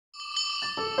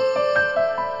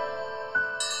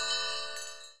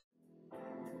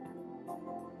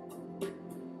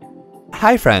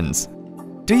Hi friends!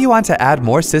 Do you want to add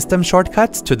more system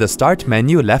shortcuts to the Start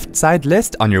menu left side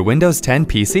list on your Windows 10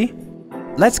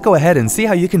 PC? Let's go ahead and see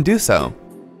how you can do so.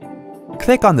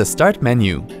 Click on the Start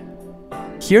menu.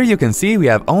 Here you can see we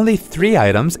have only 3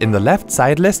 items in the left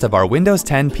side list of our Windows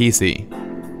 10 PC.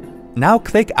 Now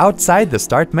click outside the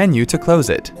Start menu to close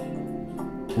it.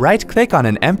 Right-click on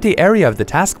an empty area of the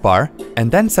taskbar and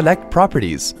then select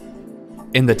Properties.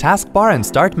 In the taskbar and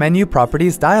Start menu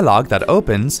Properties dialog that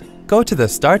opens, go to the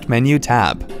Start menu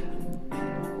tab.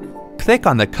 Click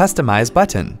on the Customize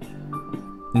button.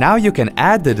 Now you can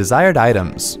add the desired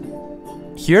items.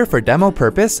 Here for demo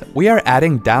purpose, we are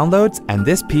adding downloads and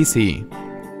this PC.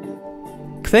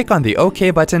 Click on the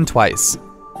OK button twice.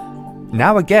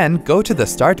 Now again, go to the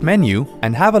Start menu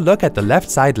and have a look at the left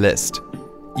side list.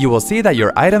 You will see that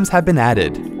your items have been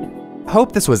added.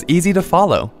 Hope this was easy to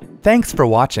follow. Thanks for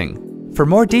watching. For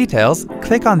more details,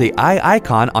 click on the I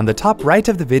icon on the top right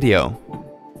of the video.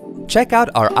 Check out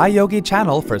our iYogi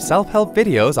channel for self-help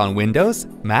videos on Windows,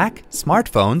 Mac,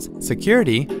 smartphones,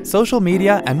 security, social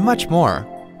media, and much more.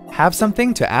 Have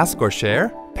something to ask or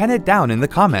share? Pen it down in the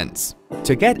comments.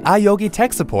 To get iYogi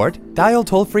tech support, dial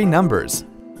toll-free numbers.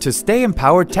 To stay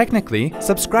empowered technically,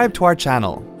 subscribe to our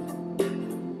channel.